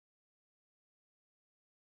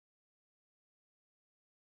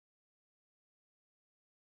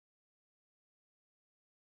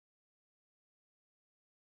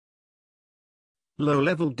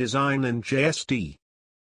Low-level design in JSD.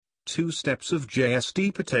 Two steps of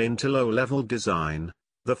JSD pertain to low-level design: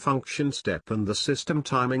 the function step and the system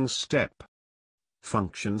timing step.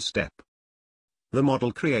 Function step. The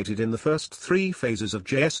model created in the first three phases of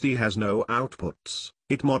JSD has no outputs.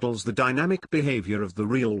 It models the dynamic behavior of the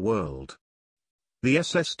real world. The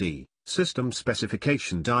SSD, system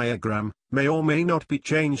specification diagram, may or may not be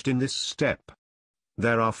changed in this step.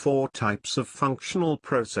 There are four types of functional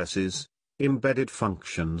processes: embedded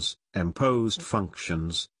functions, imposed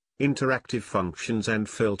functions, interactive functions and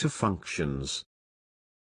filter functions.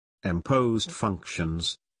 Imposed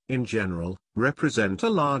functions, in general, represent a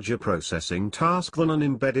larger processing task than an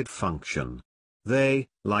embedded function. They,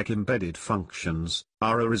 like embedded functions,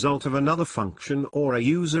 are a result of another function or a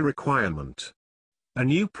user requirement. A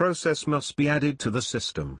new process must be added to the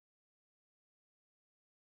system.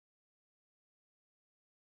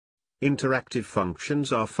 Interactive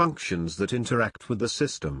functions are functions that interact with the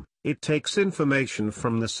system. It takes information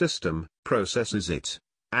from the system, processes it,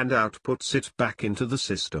 and outputs it back into the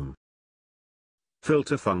system.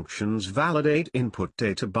 Filter functions validate input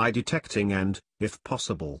data by detecting and, if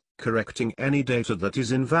possible, correcting any data that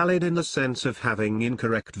is invalid in the sense of having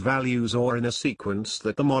incorrect values or in a sequence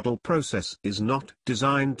that the model process is not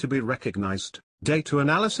designed to be recognized. Data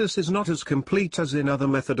analysis is not as complete as in other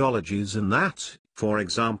methodologies in that, for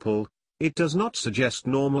example, it does not suggest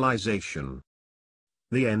normalization.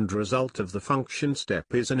 The end result of the function step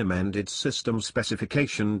is an amended system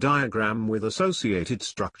specification diagram with associated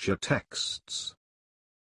structure texts.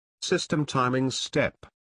 System timing step.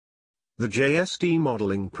 The JSD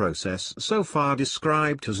modeling process so far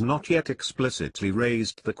described has not yet explicitly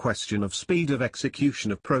raised the question of speed of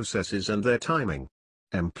execution of processes and their timing.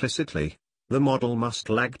 Implicitly, the model must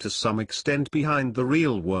lag to some extent behind the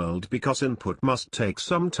real world because input must take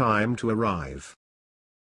some time to arrive.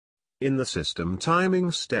 In the system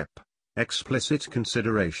timing step, explicit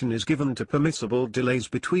consideration is given to permissible delays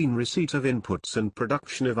between receipt of inputs and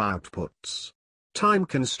production of outputs. Time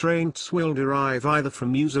constraints will derive either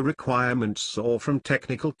from user requirements or from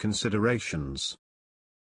technical considerations.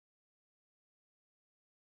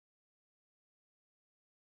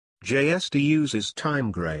 JSD uses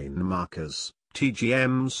time grain markers,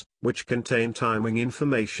 TGMs, which contain timing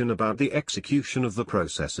information about the execution of the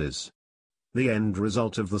processes. The end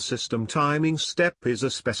result of the system timing step is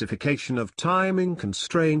a specification of timing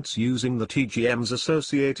constraints using the TGMs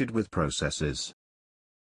associated with processes.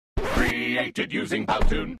 Created using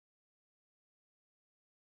Powtoon.